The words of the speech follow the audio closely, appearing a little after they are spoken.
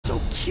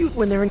cute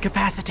when they're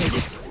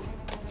incapacitated.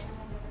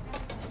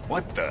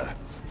 What the?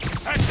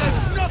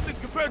 That's nothing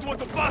compared to what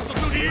the boss will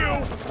do to you!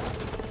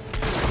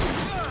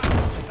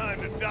 Time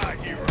to die,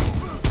 hero.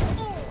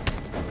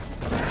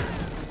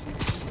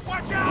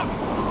 Watch out!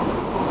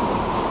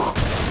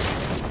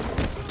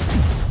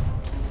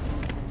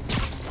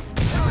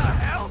 What the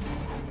hell?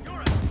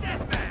 You're a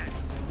dead man!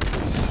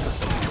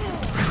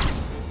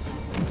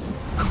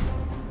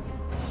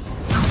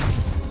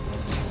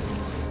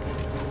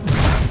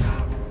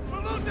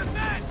 We're losing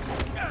men!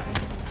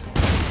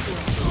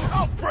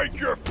 I'll break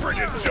your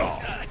friggin' jaw!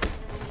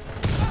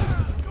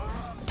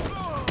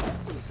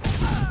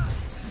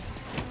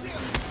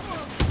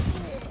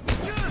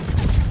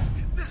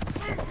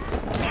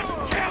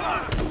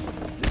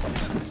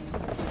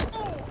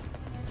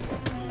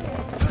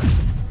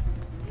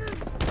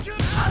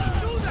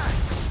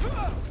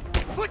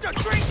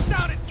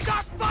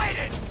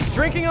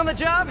 Drinking on the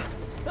job?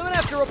 I'm gonna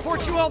have to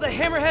report you all to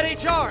Hammerhead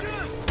HR.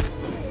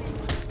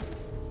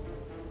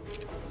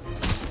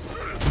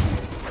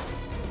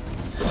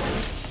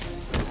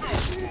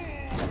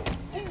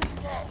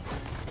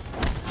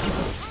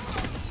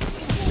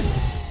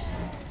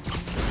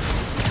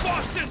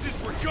 Boss sends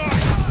his regard!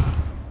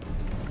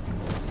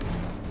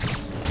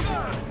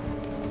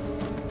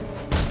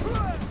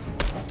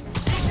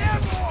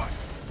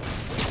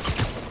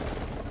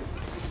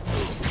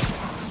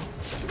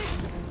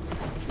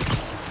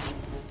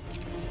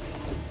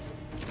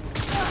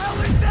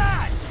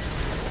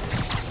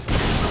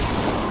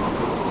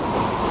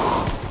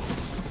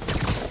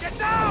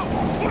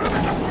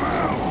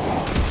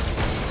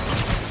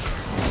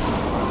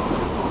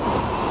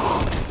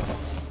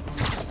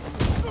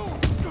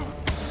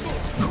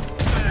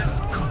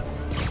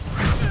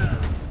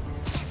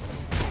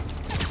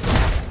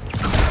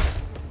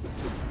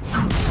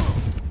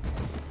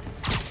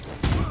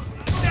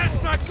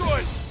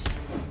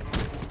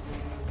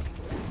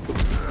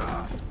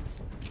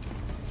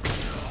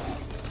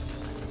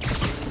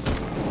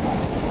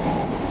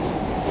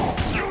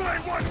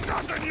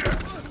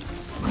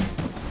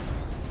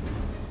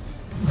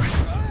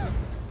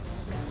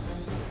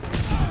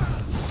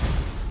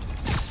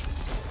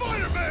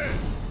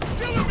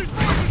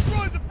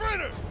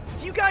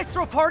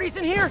 Throw parties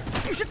in here?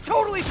 You should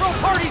totally throw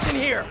parties in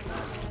here!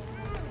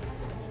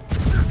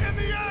 In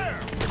the air!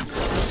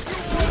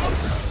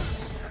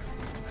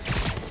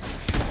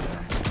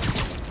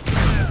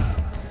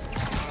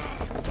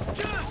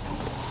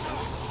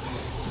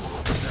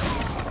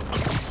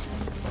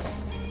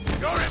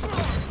 Got him!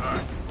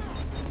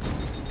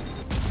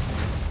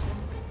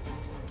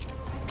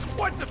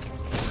 What the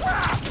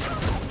crap?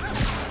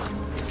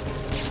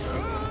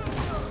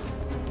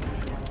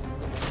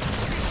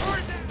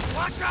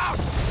 Watch out!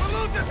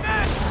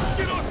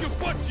 Get off your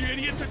butts, you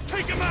idiots, and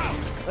take him out!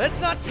 Let's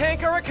not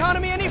tank our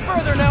economy any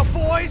further now,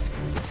 boys!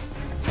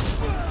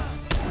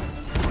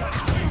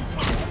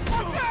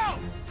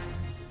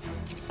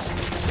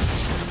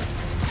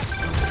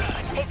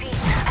 Hey, Pete.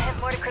 I have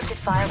more decrypted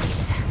file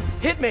leads.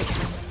 Hit me!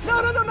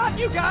 No, not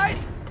you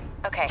guys!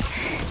 Okay.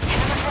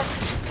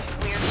 Hammerhead's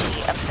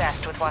weirdly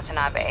obsessed with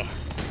Watanabe.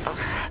 Ugh,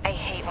 I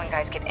hate when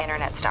guys get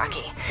internet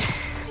stocky.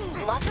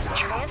 Lots of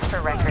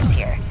transfer records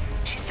here.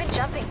 She's been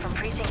jumping from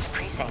precinct to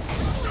precinct.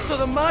 So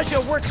the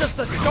Maggia weren't just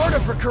the start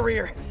of her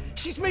career.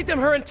 She's made them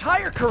her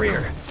entire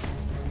career.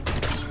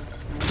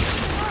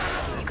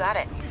 You got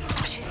it.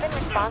 She's been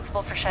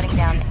responsible for shutting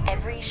down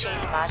every shady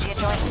Maggia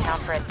joint in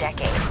town for a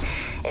decade.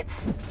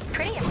 It's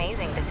pretty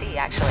amazing to see,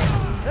 actually.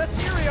 That's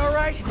eerie, all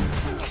right?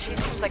 She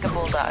seems like a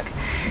bulldog. I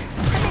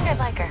think I'd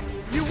like her.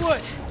 You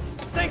would.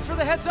 Thanks for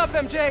the heads up,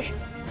 MJ.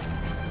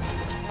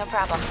 No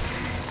problem.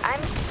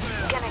 I'm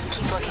gonna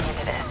keep looking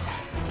into this.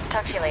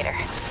 Talk to you later.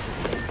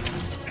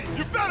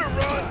 You better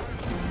run!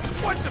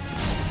 What the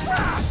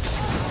crap?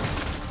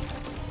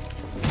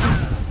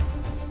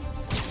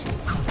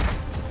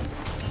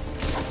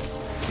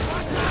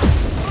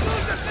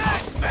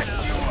 Mess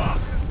you up!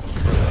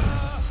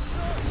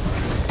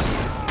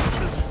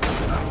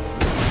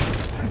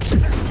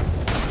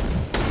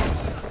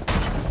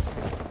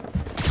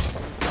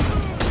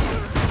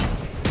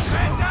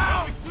 Man down!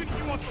 I'll be cleaning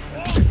you off the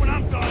walls when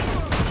I'm done!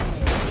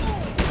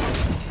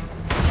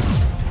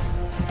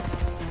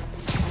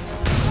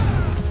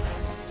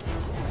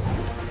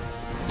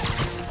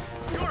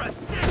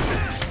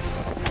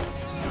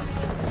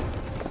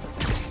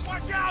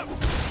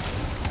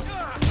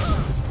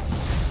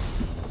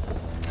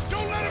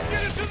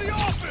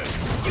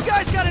 You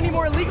guys got any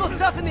more illegal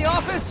stuff in the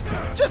office?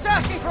 Just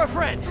asking for a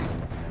friend.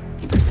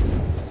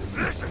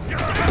 This is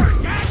gonna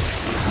hurt, man!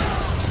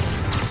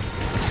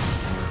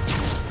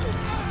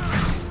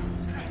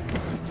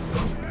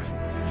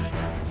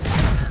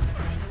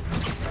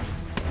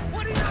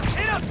 What are you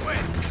hit us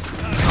with?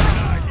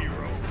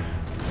 Hero.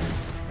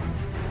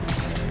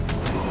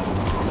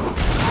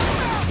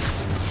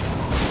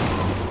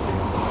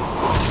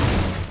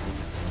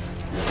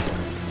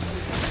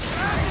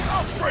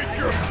 I'll break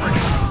your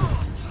freaking...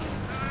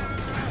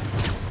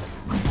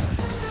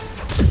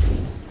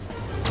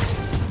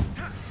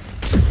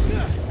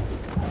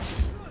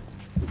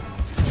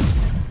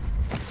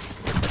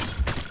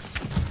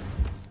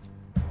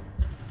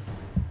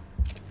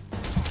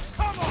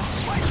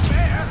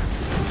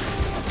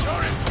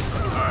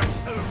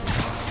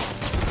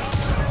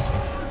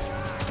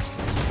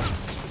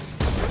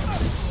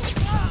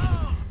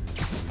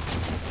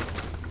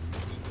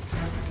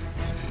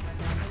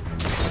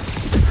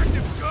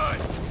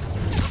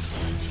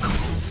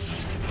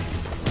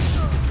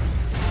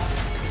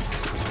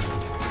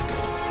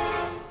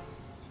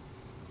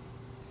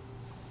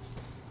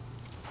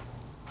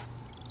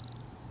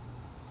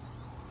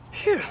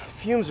 Phew,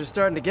 fumes are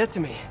starting to get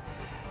to me.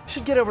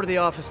 Should get over to the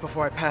office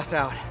before I pass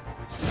out.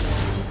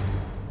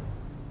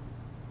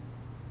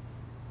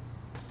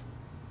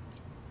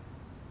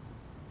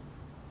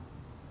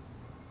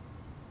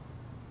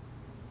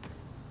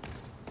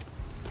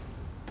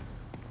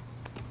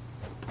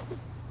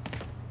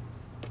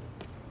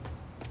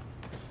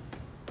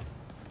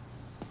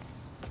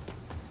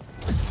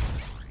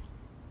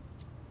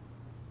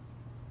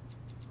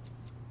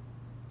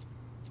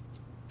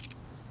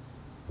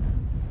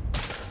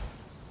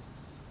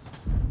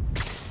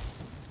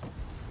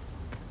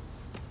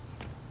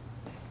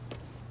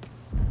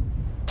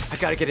 I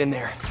gotta get in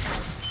there.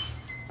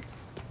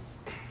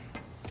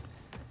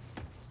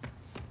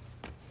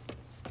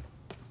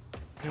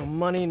 No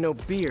money, no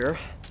beer,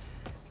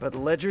 but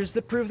ledgers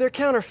that prove they're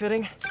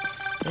counterfeiting.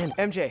 And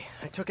MJ,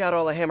 I took out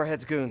all the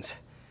Hammerhead's goons.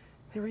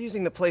 They were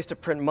using the place to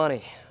print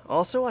money.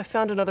 Also, I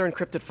found another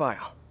encrypted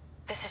file.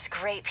 This is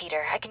great,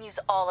 Peter. I can use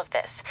all of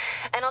this.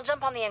 And I'll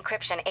jump on the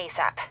encryption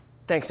ASAP.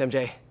 Thanks,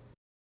 MJ.